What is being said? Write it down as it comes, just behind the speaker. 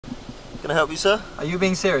Can I help you, sir? Are you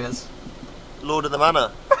being serious? Lord of the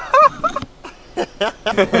Manor.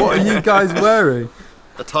 What are you guys wearing?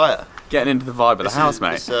 Attire. Getting into the vibe of the house,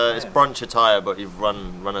 mate. It's brunch attire, but you've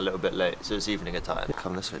run a little bit late, so it's evening attire.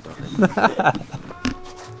 Come this way, darling.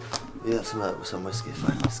 Yeah, some whiskey.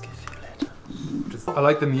 Fine whiskey for you later. I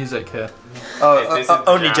like the music here. Oh,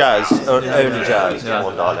 only jazz. Only jazz. Yeah.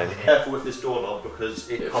 Come on, darling. Careful with this doorknob because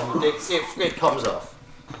it comes off.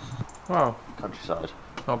 Wow, Countryside.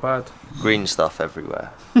 not bad. Green stuff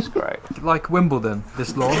everywhere. It's great. Like Wimbledon,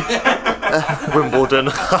 this lawn. Wimbledon.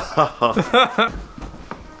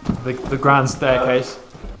 the grand staircase.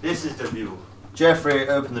 This is the view. Jeffrey,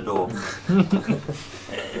 open the door.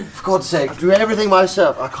 For God's sake, do everything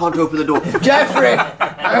myself. I can't open the door. Jeffrey,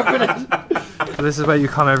 open it. So this is where you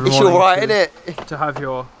come every It's morning. all right, isn't it? To have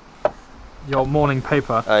your morning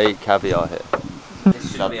paper. I eat caviar here.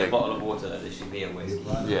 This should be a bottle of water, this should be a whiskey.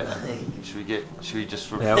 Yeah. Should we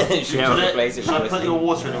just... Yeah. Should we replace it with Should I put whiskey? your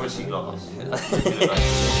water in a whiskey glass?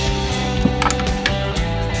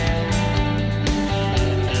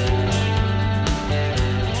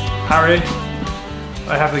 Harry,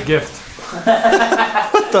 I have a gift.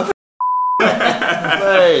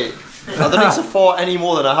 Mate, I don't need to fart any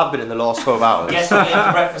more than I have been in the last 12 hours. Guess what we had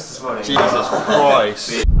for breakfast this morning? Jesus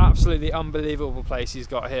Christ. Absolutely unbelievable place he's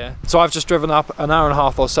got here. So I've just driven up an hour and a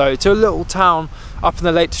half or so to a little town up in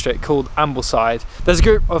the Lake District called Ambleside. There's a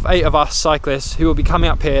group of 8 of us cyclists who will be coming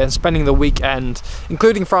up here and spending the weekend,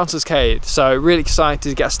 including Francis Cade. So really excited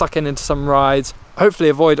to get stuck into some rides, hopefully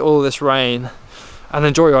avoid all this rain and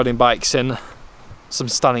enjoy riding bikes in some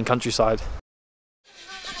stunning countryside.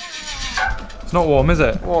 It's not warm, is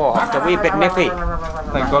it? Oh, it's a wee bit nippy.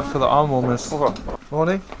 Thank God for the arm warmers.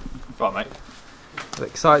 Morning. Right, mate.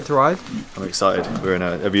 Excited to ride? I'm excited.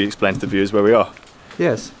 Have you explained to the viewers where we are?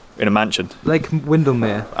 Yes. In a mansion. Lake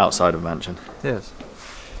Windermere. Outside of a mansion. Yes.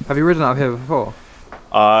 Have you ridden up here before?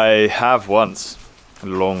 I have once. A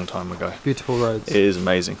long time ago. Beautiful roads. It is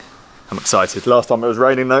amazing. I'm excited. Last time it was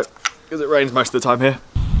raining though, because it rains most of the time here.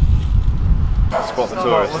 Spot the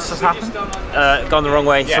tourists. What's just happened? Gone the wrong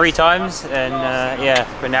way 3 times, and yeah,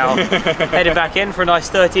 we're now heading back in for a nice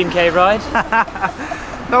 13k ride.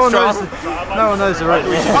 No one knows the road.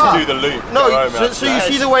 Do the loop. No, so you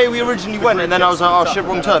see the way we originally went, and then I was like, oh shit,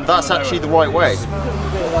 wrong turn. That's actually the right way. That's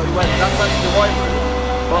actually the right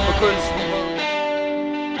way. But because...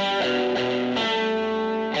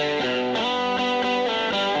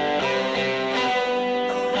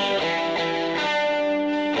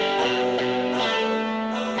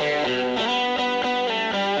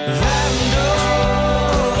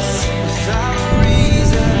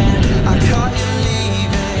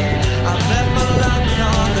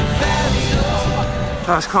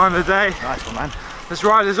 First climb of the day. Nice one, man. This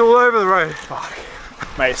ride is all over the road. Fuck.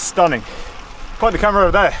 Mate, it's stunning. Point the camera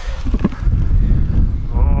over there.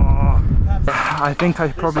 Oh. I think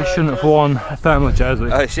I probably shouldn't have worn a thermal jersey.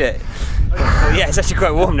 Oh shit. Well, yeah, it's actually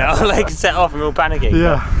quite warm now. Like set off and we're all panicking.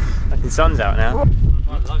 Yeah. Like the sun's out now.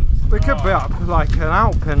 We could be up like an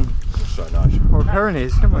Alp and So nice. or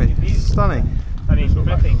Pyrenees, couldn't we? It's stunning. I mean,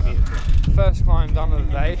 flipping beautiful. First climb done of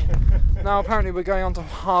the day. Now apparently we're going on to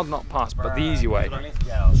Hard Knot Pass, but the easy way.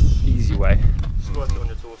 Easy way. I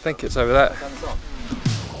think it's over there.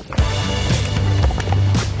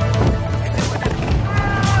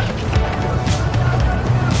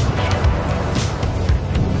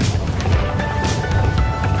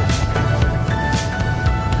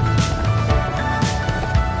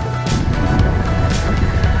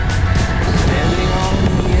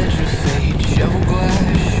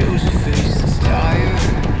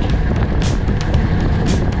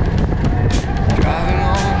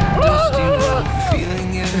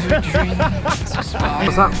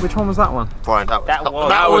 Was that, which one was that one? Brian, that was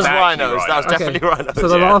was actually Rhinos. That was definitely Rhinos. So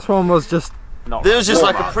the last one was just... There was just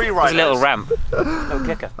like a pre-Rhinos. There's a little ramp, little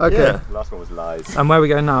kicker. Okay. Yeah. Last one was lies. And where are we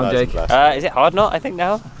going now, Jake? Is it Hard Knot? I think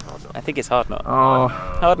now. I think it's Hard Knot. Oh,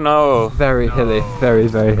 Hard Knot. very hilly. Very,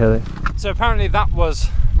 very hilly. So apparently that was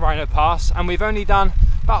Rhino Pass, and we've only done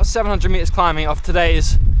about 700 meters climbing of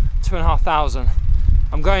today's 2,500.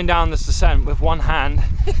 I'm going down this descent with one hand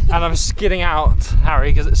and I'm skidding out,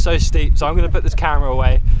 Harry, because it's so steep. So I'm going to put this camera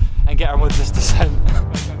away and get on with this descent.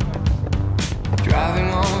 Driving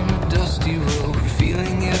on a dusty road,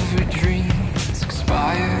 feeling every dream's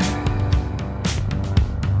expired.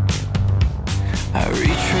 I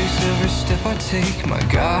retrace every step I take. My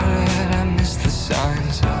God, I miss the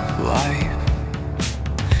signs of life.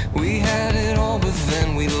 We had it all, but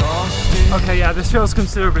then we lost it. Okay, yeah, this feels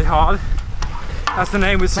considerably hard. As the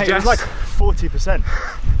name would Mate, suggest. it was like 40%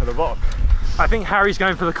 at the bottom. I think Harry's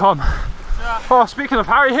going for the com. Oh, speaking of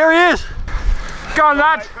Harry, here he is! Go on,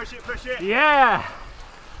 lad. Push it. Yeah.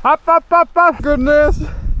 Up, up, up, up. Goodness.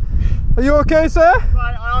 Are you okay, sir?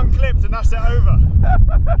 Right, I unclipped and that's it over.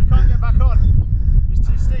 You can't get back on. It's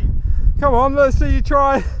too steep. Come on, let's see you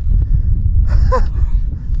try.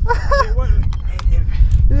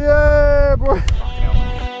 Yeah, boy.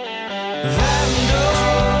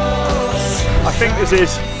 I think this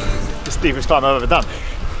is the steepest climb I've ever done.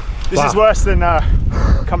 This Wow. is worse than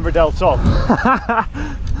Cumbre del Sol.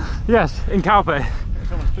 Yes, in Calpe.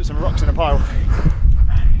 Someone's put some rocks in a pile.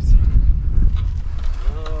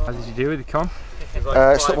 How did you do with it, Con?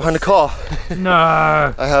 Stop behind the car. No.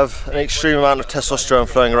 I have an extreme amount of testosterone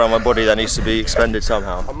flowing around my body that needs to be expended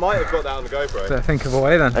somehow. I might have got that on the GoPro. So think of a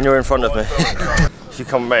way then. And you're in front of me. If you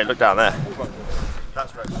come, mate, look down there.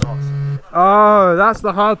 That's very fast. Oh, that's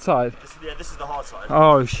the hard side. This is the hard side.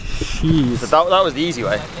 Oh, jeez. That was the easy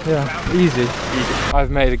way. Yeah, easy. I've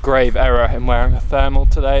made a grave error in wearing a thermal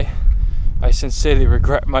today. I sincerely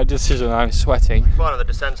regret my decision. I'm sweating. Fine on the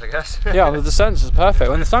descent, I guess. Yeah, the descent is perfect.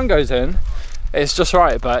 When the sun goes in, it's just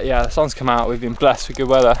right. But yeah, the sun's come out. We've been blessed with good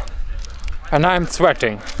weather. And I'm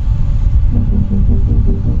sweating.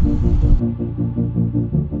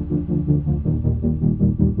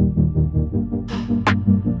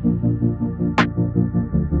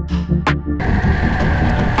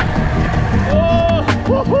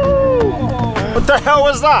 What the hell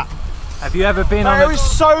was that? Have you ever been Mate, on it was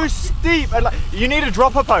so steep and like, you need a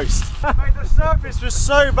dropper post. Mate, the surface was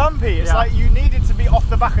so bumpy. It's like you needed to be off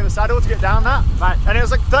the back of the saddle to get down that. Mate. And it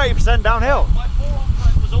was like 30% downhill. My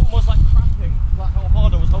forearm was almost like cramping, like how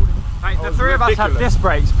hard I was holding. Mate, the three of us had disc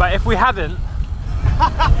brakes, but if we hadn't...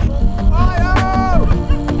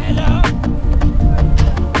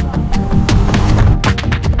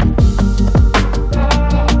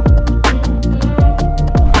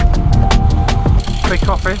 Quick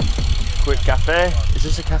coffee. Quick cafe. Is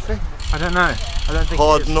this a cafe? I don't know. I don't think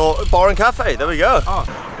Hard it is. North Bar and Cafe. There we go. Oh.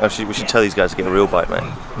 Actually, we should tell these guys to get a real bike, mate.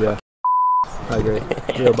 Yeah. I agree.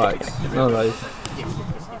 Real bikes. No lies.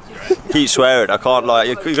 Keep swearing. I can't like.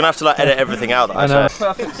 You're gonna have to like edit everything out that I know. say.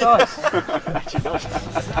 Perfect size.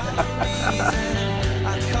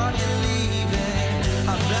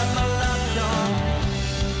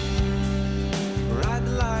 Ride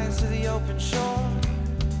the lines to the open shore.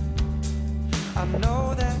 I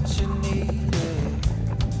know that you need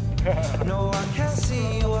it. No, I can't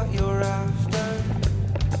see what you're after.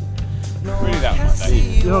 No, I can't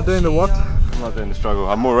see You're not doing the what? I'm not doing the struggle.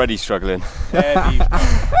 I'm already struggling.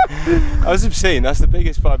 I was obscene. That's the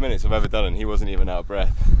biggest 5 minutes I've ever done, and he wasn't even out of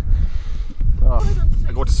breath.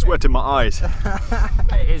 I got sweat in my eyes.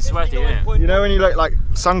 It is sweaty, isn't it? You know when you look like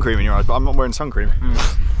sun cream in your eyes, but I'm not wearing sun cream.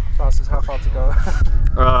 Fastest, how far to go?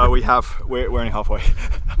 We're only halfway.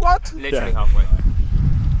 What? Literally halfway.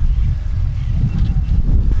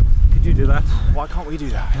 Could you do that? Why can't we do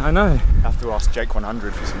that? I know. I have to ask Jake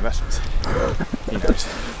 100 for some investments. He knows.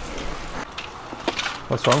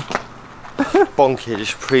 What's wrong?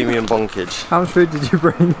 Bonkage, premium bonkage. How much food did you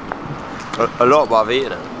bring? A lot, but I've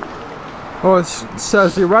eaten it. Oh, it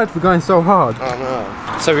says you're right for going so hard. Oh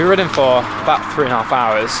no. So we were ridden for about 3.5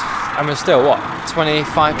 hours and we're still, what,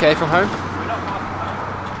 25k from home?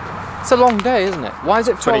 It's a long day, isn't it? Why does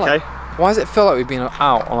it feel 20k? like, why does it feel like we've been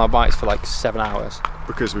out on our bikes for like 7 hours?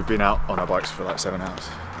 Because we've been out on our bikes for like 7 hours.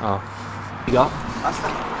 Oh. You got?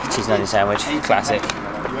 Cheese onion sandwich, classic.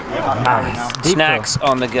 Snacks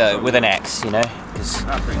on the go with an X, you know?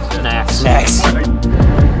 Snacks.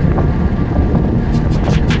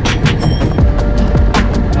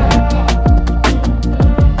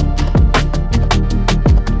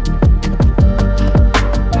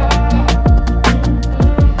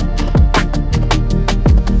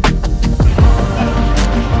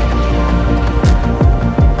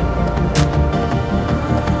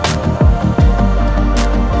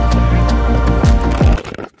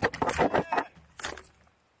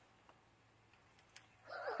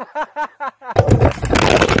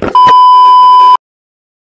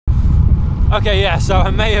 Okay, yeah, so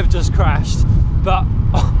I may have just crashed, but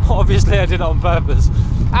obviously I did it on purpose.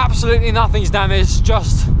 Absolutely nothing's damaged,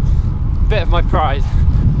 just a bit of my pride.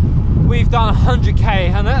 We've done 100k,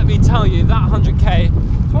 and let me tell you, that 100k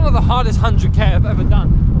is one of the hardest 100k I've ever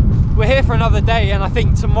done. We're here for another day, and I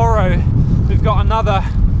think tomorrow we've got another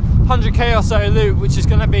 100k or so loot, which is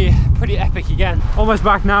going to be pretty epic again. Almost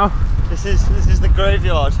back now. This is the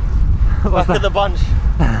graveyard. What's Back that? at the bunch.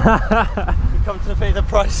 We come to pay the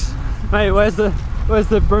price. Mate, where's the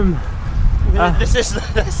broom? This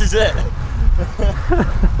is it.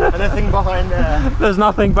 Anything behind there? There's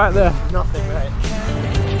nothing back there. Nothing, mate.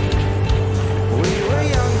 We were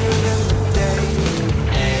younger than the day.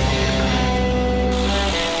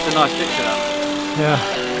 It's a nice picture, that. Yeah.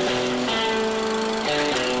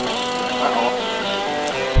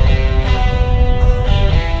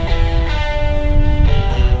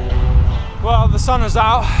 Well, the sun is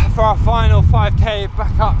out for our final 5k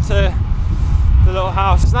back up to the little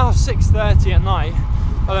house. It's now 6:30 at night.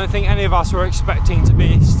 I don't think any of us were expecting to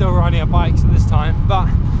be still riding our bikes at this time, but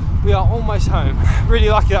we are almost home. Really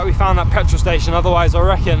lucky that we found that petrol station, otherwise I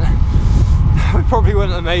reckon we probably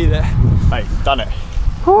wouldn't have made it. Hey, done it.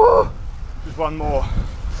 Woo! Just one more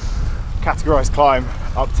categorised climb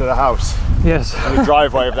up to the house. Yes. And the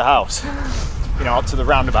driveway of the house. You know, up to the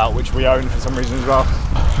roundabout, which we own for some reason as well.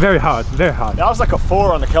 Very hard, very hard. That was like a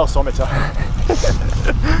 4 on the Kelsometer.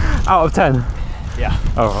 Out of 10? Yeah.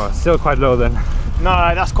 Oh, still quite low then.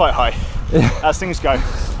 No, that's quite high. As things go.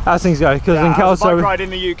 As things go, because in Kelso... bike ride in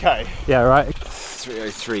the UK. Yeah, right.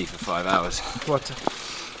 3:03 for 5 hours. What?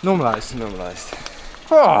 Normalised? Normalised.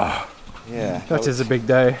 Oh, Yeah. that is a big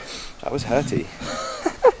day. That was hurty.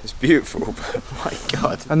 It's beautiful, but my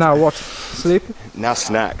God. And now what? Sleep? Now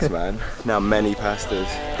snacks, man. Now many pastas.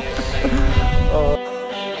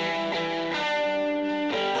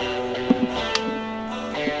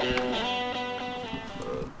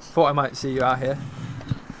 Thought I might see you out here.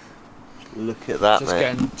 Look at that,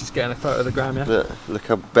 mate. Just getting a photo of the gram, yeah? Look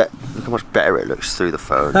how much better it looks through the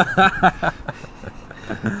phone.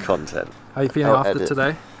 Content. How are you feeling after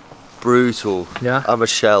today? Brutal. Yeah? I'm a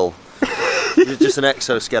shell. You're just an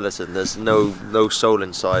exoskeleton. There's no soul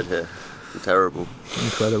inside here. Terrible.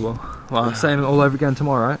 Incredible. Well, I'm saying it all over again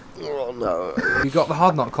tomorrow, right? Oh no. You got the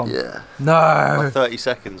hard knock comp? Yeah. No. 30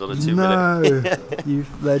 seconds on a 2 minute. No. You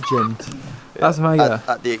legend. That's mega.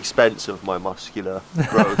 At the expense of my muscular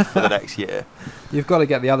growth for the next year. You've got to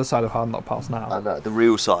get the other side of hard knock pass now. I know, the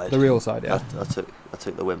real side. The real side, yeah. I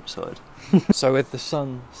took the wimp side. So with the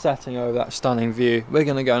sun setting over that stunning view, we're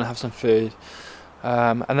going to go and have some food.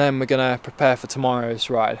 And then we're going to prepare for tomorrow's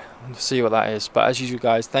ride and see what that is. But as usual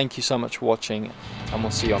guys, thank you so much for watching and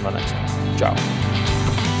we'll see you on the next one. Ciao.